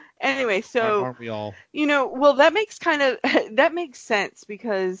dong. Anyway, so aren't we all? Well, that makes sense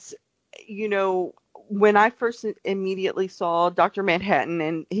because when I first immediately saw Dr. Manhattan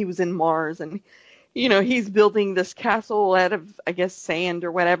and he was in Mars, and he's building this castle out of, I guess, sand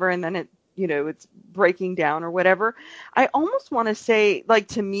or whatever, and then it's breaking down or whatever. I almost want to say, like,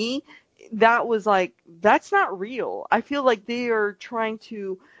 to me, that was like, that's not real. I feel like they are trying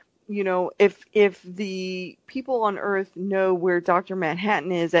to, if the people on Earth know where Dr.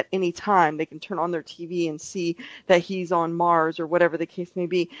 Manhattan is at any time, they can turn on their TV and see that he's on Mars or whatever the case may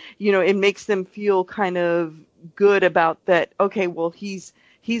be. It makes them feel kind of good about that. Okay, well, he's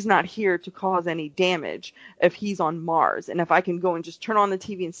not here to cause any damage if he's on Mars. And if I can go and just turn on the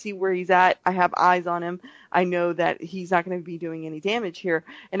TV and see where he's at, I have eyes on him, I know that he's not going to be doing any damage here.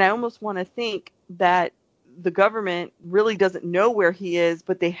 And I almost want to think that the government really doesn't know where he is,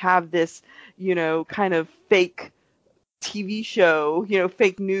 but they have this, kind of fake TV show,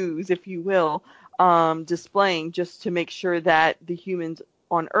 fake news, if you will, displaying just to make sure that the humans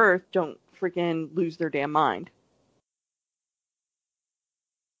on Earth don't freaking lose their damn mind.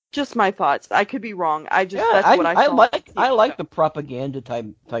 Just my thoughts. I could be wrong. That's what I thought. I like the propaganda type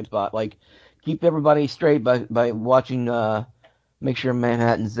spot. Like, keep everybody straight by watching. Make sure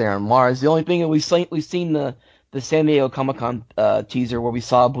Manhattan's there on Mars. The only thing that we've seen the San Diego Comic-Con teaser where we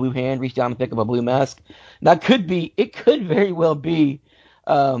saw a blue hand reach down and pick up a blue mask. It could very well be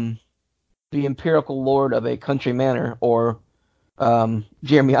the Imperial Lord of a country manor, or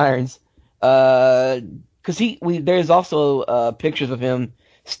Jeremy Irons, because there's also pictures of him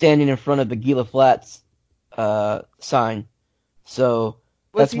standing in front of the Gila Flats sign. So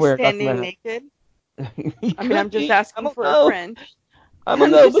was he standing naked? I'm just asking for a friend. I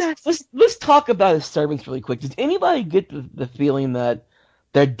don't know. Let's talk about his servants really quick. Does anybody get the feeling that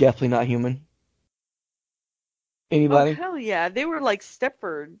they're definitely not human? Anybody? Oh, hell yeah. They were like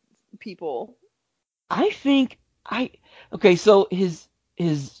Stepford people. Okay, so his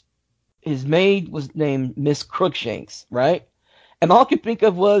maid was named Miss Crookshanks, right? And all I could think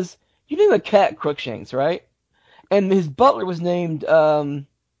of was, you name a cat Crookshanks, right? And his butler was named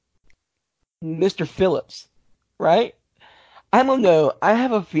Mr. Phillips, right? I don't know. I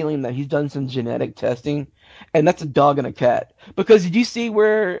have a feeling that he's done some genetic testing, and that's a dog and a cat. Because did you see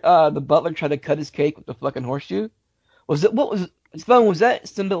where the butler tried to cut his cake with the fucking horseshoe? Was that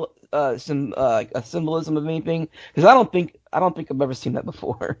a symbolism of anything? Because I don't think I've ever seen that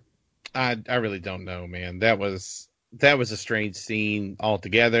before. I really don't know, man. That was a strange scene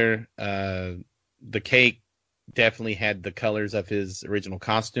altogether. The cake definitely had the colors of his original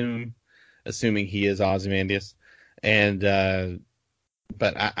costume, assuming he is Ozymandias. And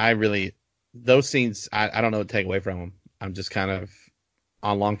but I really, those scenes, I don't know what to take away from them. I'm just kind of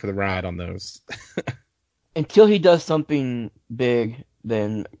along for the ride on those. Until he does something big,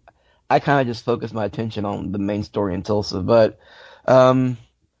 then I kind of just focused my attention on the main story in Tulsa. But um,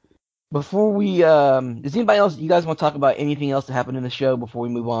 before we, does anybody else, you guys want to talk about anything else that happened in the show before we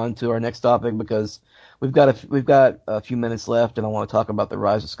move on to our next topic? Because we've got a few minutes left, and I want to talk about the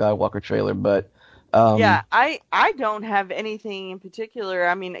Rise of Skywalker trailer. But Yeah, I don't have anything in particular.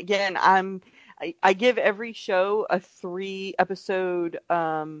 I mean, again, I give every show a 3 episode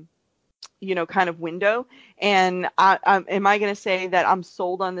kind of window. And am I going to say that I'm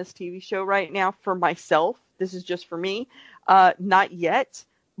sold on this TV show right now for myself? This is just for me. Not yet,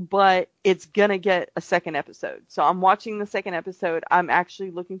 but it's going to get a second episode. So I'm watching the second episode. I'm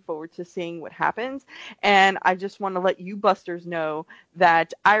actually looking forward to seeing what happens. And I just want to let you busters know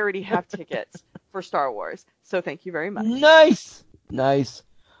that I already have tickets for Star Wars. So thank you very much. Nice.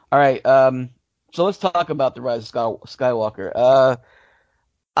 All right. So let's talk about the Rise of Skywalker.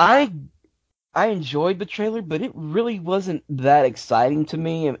 I enjoyed the trailer, but it really wasn't that exciting to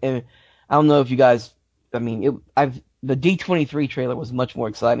me. And I don't know if you guys, I mean, the D23 trailer was much more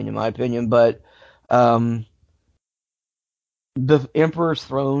exciting in my opinion, but the Emperor's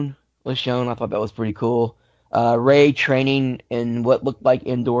Throne was shown. I thought that was pretty cool. Rey training in what looked like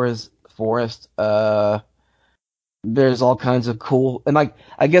Endor's forest. There's all kinds of cool, and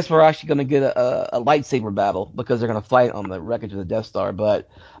I guess we're actually going to get a lightsaber battle because they're going to fight on the wreckage of the Death Star. But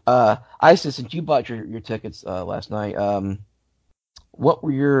Isis, since you bought your tickets last night, what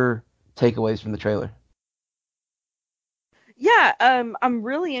were your takeaways from the trailer? Yeah, I'm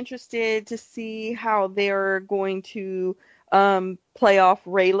really interested to see how they're going to play off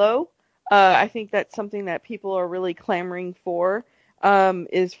Reylo. I think that's something that people are really clamoring for,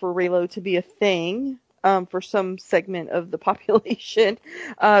 is for Reylo to be a thing. For some segment of the population,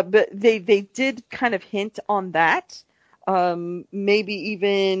 but they did kind of hint on that. Maybe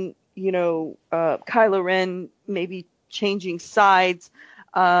even Kylo Ren maybe changing sides.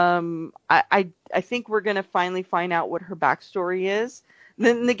 I think we're gonna finally find out what her backstory is.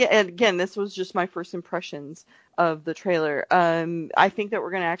 Then again, this was just my first impressions of the trailer. I think that we're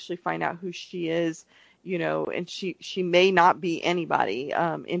gonna actually find out who she is, and she may not be anybody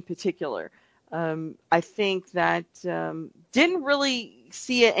in particular. I think that didn't really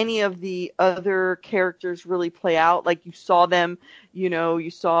see any of the other characters really play out. Like you saw them, you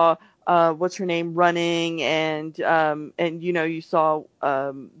saw what's her name running, and you saw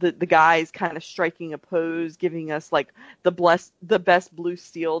the guys kind of striking a pose, giving us like the best blue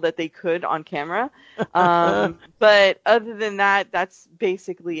steel that they could on camera. But other than that, that's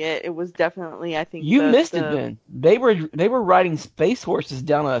basically it. It was definitely, I think, you missed it. Then they were riding space horses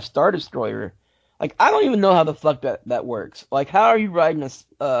down a Star Destroyer. Like, I don't even know how the fuck that works. Like, how are you riding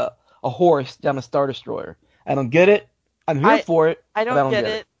a horse down a Star Destroyer? I don't get it. I'm here for it. I don't get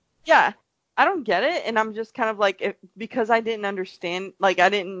it. Yeah, I don't get it, and I'm just kind of like, because I didn't understand, like, it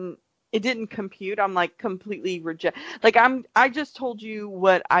didn't compute. I'm like completely reject. Like, I just told you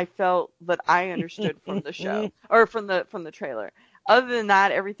what I felt that I understood from the show or from the trailer. Other than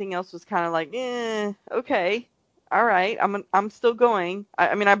that, everything else was kind of like, okay. All right, I'm still going.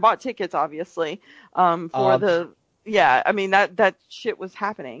 I mean, I bought tickets, obviously, for yeah. I mean, that shit was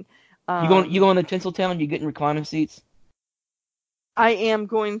happening. You going to Tinseltown? You getting recliner seats? I am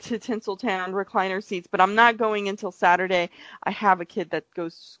going to Tinseltown recliner seats, but I'm not going until Saturday. I have a kid that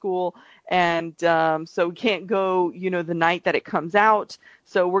goes to school, and so we can't go, the night that it comes out.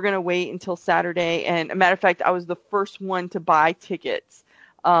 So we're gonna wait until Saturday. And a matter of fact, I was the first one to buy tickets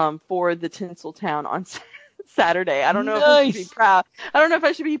for the Tinseltown on Saturday. I don't know if I should be proud. I don't know if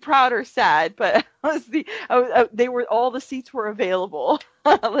I should be proud or sad, but all the seats were available.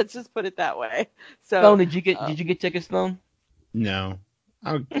 Let's just put it that way. So, Stone, did you get tickets, Stone? No,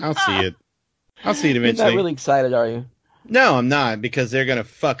 I'll see it. I'll see it eventually. You're not really excited, are you? No, I'm not, because they're gonna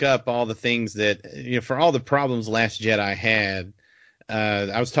fuck up all the things that for all the problems Last Jedi had.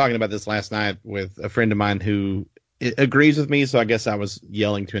 I was talking about this last night with a friend of mine who agrees with me, so I guess I was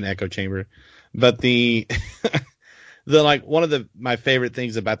yelling to an echo chamber. But the one of my favorite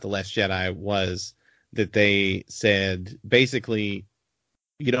things about The Last Jedi was that they said basically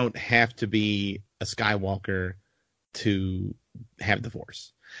you don't have to be a Skywalker to have the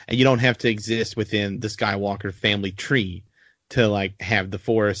Force, and you don't have to exist within the Skywalker family tree to have the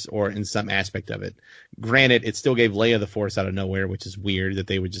Force or in some aspect of it. Granted, it still gave Leia the Force out of nowhere, which is weird that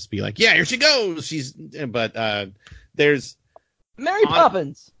they would just be like, yeah, here she goes. But there's Mary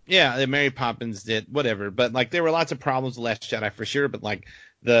Poppins. Yeah, Mary Poppins did whatever, but there were lots of problems with Last Jedi for sure. But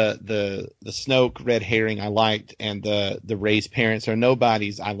the Snoke red herring I liked, and the Rey's parents are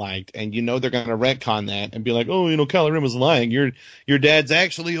nobodies I liked, and they're gonna retcon that and be like, oh, Kylo Ren was lying. Your dad's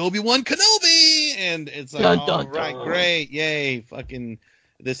actually Obi-Wan Kenobi, and it's like, dun, right, great, yay, fucking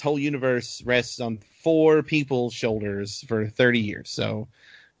this whole universe rests on 4 people's shoulders for 30 years. So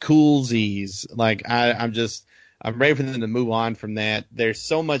coolsies. Like I'm ready for them to move on from that. There's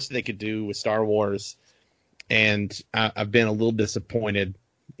so much they could do with Star Wars, and I've been a little disappointed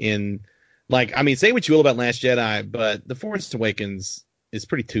in, like, I mean, say what you will about Last Jedi, but The Force Awakens is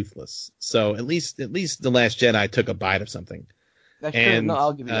pretty toothless. So at least The Last Jedi took a bite of something. That's true. No,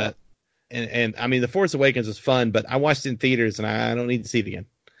 I'll give you that. And I mean, The Force Awakens was fun, but I watched it in theaters, and I don't need to see it again.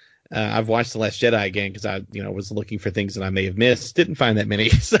 I've watched The Last Jedi again because I, was looking for things that I may have missed. Didn't find that many,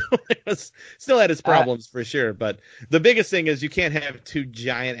 so it was still had its problems for sure. But the biggest thing is you can't have 2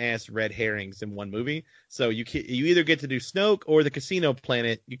 giant ass red herrings in one movie. So you either get to do Snoke or the Casino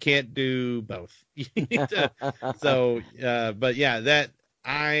Planet. You can't do both. But yeah, that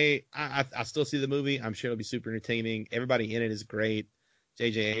I still see the movie. I'm sure it'll be super entertaining. Everybody in it is great.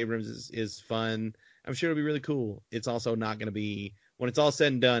 J.J. Abrams is fun. I'm sure it'll be really cool. It's also not going to be, when it's all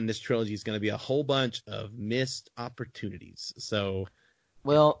said and done, this trilogy is going to be a whole bunch of missed opportunities. So,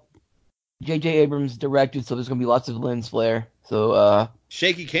 well, J.J. Abrams directed, so there's going to be lots of lens flare. So,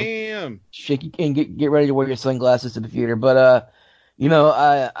 shaky cam, get ready to wear your sunglasses to the theater. But,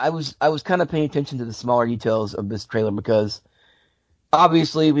 I was kind of paying attention to the smaller details of this trailer because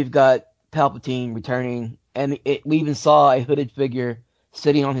obviously we've got Palpatine returning, and we even saw a hooded figure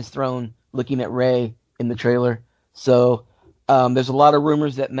sitting on his throne looking at Rey in the trailer. So there's a lot of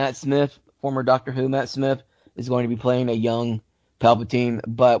rumors that Matt Smith, former Doctor Who Matt Smith, is going to be playing a young Palpatine,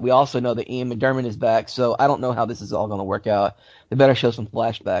 but we also know that Ian McDiarmid is back, so I don't know how this is all going to work out. They better show some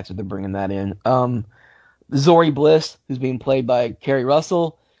flashbacks if they're bringing that in. Zori Bliss, who's being played by Kerry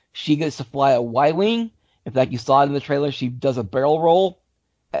Russell, she gets to fly a Y-Wing. In fact, you saw it in the trailer. She does a barrel roll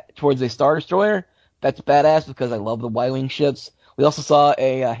towards a Star Destroyer. That's badass because I love the Y-Wing ships. We also saw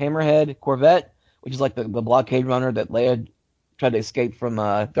a Hammerhead Corvette, which is like the blockade runner that Leia tried to escape from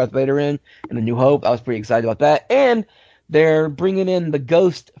Darth Vader in A New Hope. I was pretty excited about that. And they're bringing in the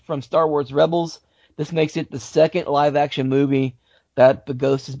Ghost from Star Wars Rebels. This makes it the second live-action movie that the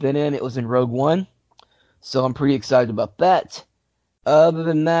Ghost has been in. It was in Rogue One. So I'm pretty excited about that. Other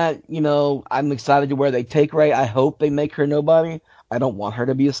than that, I'm excited to where they take Rey. I hope they make her nobody. I don't want her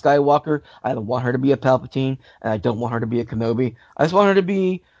to be a Skywalker. I don't want her to be a Palpatine. And I don't want her to be a Kenobi. I just want her to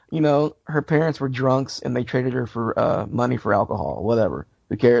be, her parents were drunks and they traded her for money for alcohol. Whatever.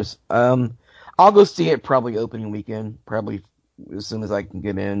 Who cares? I'll go see it probably opening weekend. Probably as soon as I can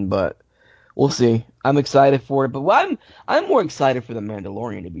get in. But we'll see. I'm excited for it. But I'm more excited for The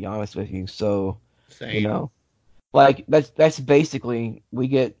Mandalorian, to be honest with you. So, Same. Like that's basically we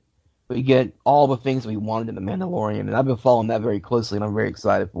get all the things we wanted in The Mandalorian, and I've been following that very closely, and I'm very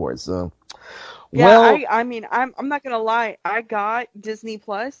excited for it. So, yeah, well, I mean, I'm not gonna lie, I got Disney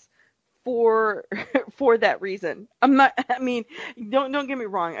Plus for that reason. Don't get me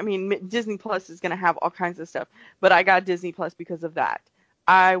wrong. I mean, Disney Plus is gonna have all kinds of stuff, but I got Disney Plus because of that.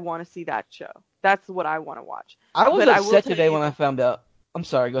 I want to see that show. That's what I want to watch. I was upset today when I found out. I'm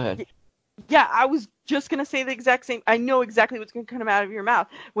sorry. Go ahead. Yeah, I was just going to say the exact same. I know exactly what's going to come out of your mouth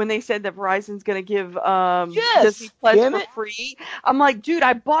when they said that Verizon's going to give Disney Plus for free. I'm like, dude,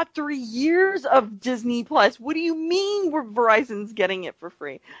 I bought 3 years of Disney Plus. What do you mean Verizon's getting it for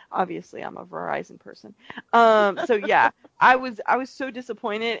free? Obviously, I'm a Verizon person. So yeah, I was so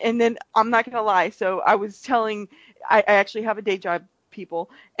disappointed. And then I'm not going to lie. So I was telling, I actually have a day job, people.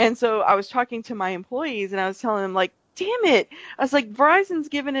 And so I was talking to my employees and I was telling them, like, damn it. I was like, Verizon's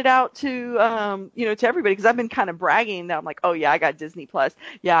giving it out to, to everybody. Cause I've been kind of bragging that I'm like, oh yeah, I got Disney Plus.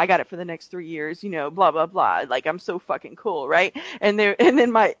 Yeah, I got it for the next 3 years, blah, blah, blah. Like, I'm so fucking cool. Right. And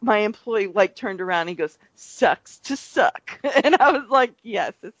then my employee like turned around and he goes, sucks to suck. And I was like,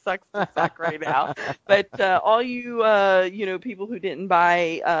 yes, it sucks to suck right now. But, all you, people who didn't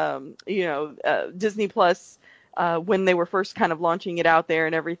buy, Disney Plus, when they were first kind of launching it out there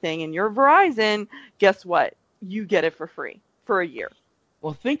and everything, and you're Verizon, guess what? You get it for free for a year.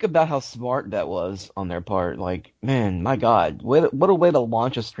 Well, think about how smart that was on their part. Like, man, my God, what a way to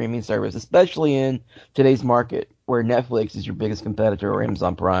launch a streaming service, especially in today's market where Netflix is your biggest competitor or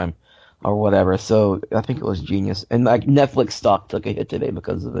Amazon Prime or whatever. So I think it was genius. And like Netflix stock took a hit today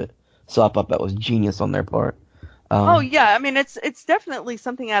because of it. So I thought that was genius on their part. Oh yeah, I mean it's definitely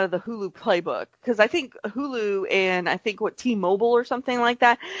something out of the Hulu playbook, because I think Hulu and I think T-Mobile or something like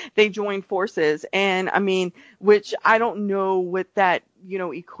that, they joined forces, and I mean, which I don't know what that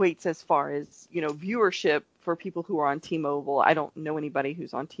equates as far as viewership for people who are on T-Mobile. I don't know anybody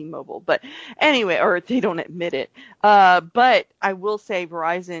who's on T-Mobile, but anyway, or they don't admit it. But I will say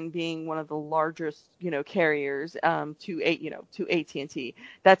Verizon being one of the largest carriers to AT&T,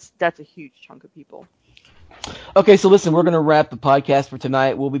 that's a huge chunk of people. Okay, so listen, we're going to wrap the podcast for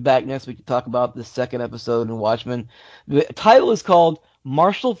tonight. We'll be back next week to talk about the second episode in Watchmen. The title is called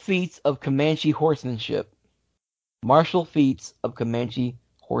Martial Feats of Comanche Horsemanship. Martial Feats of Comanche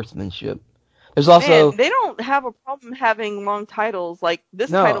Horsemanship. There's also... Man, they don't have a problem having long titles. Like, this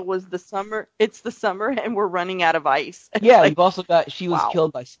No. title was The Summer. It's the summer, and we're running out of ice. It's Yeah, like, you've also got She Was wow.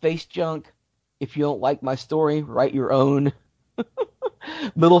 Killed by Space Junk. If you don't like my story, write your own.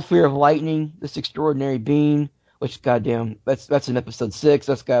 Little Fear of Lightning, This Extraordinary Being, which, goddamn, that's in episode 6.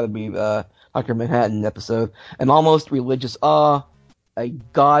 That's got to be Dr. Manhattan episode. An Almost Religious Awe, A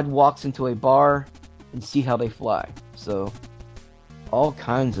God Walks into a Bar, and See How They Fly. So, all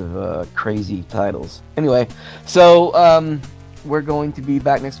kinds of crazy titles. Anyway, so we're going to be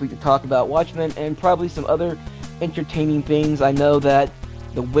back next week to talk about Watchmen and probably some other entertaining things. I know that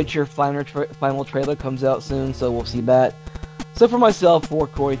The Witcher final trailer comes out soon, so we'll see that. So for myself, for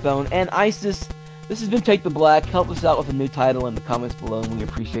Corey Thone, and Isis, this has been Take the Black. Help us out with a new title in the comments below, and we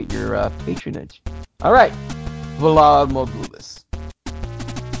appreciate your patronage. Alright, Vlad Mogulis.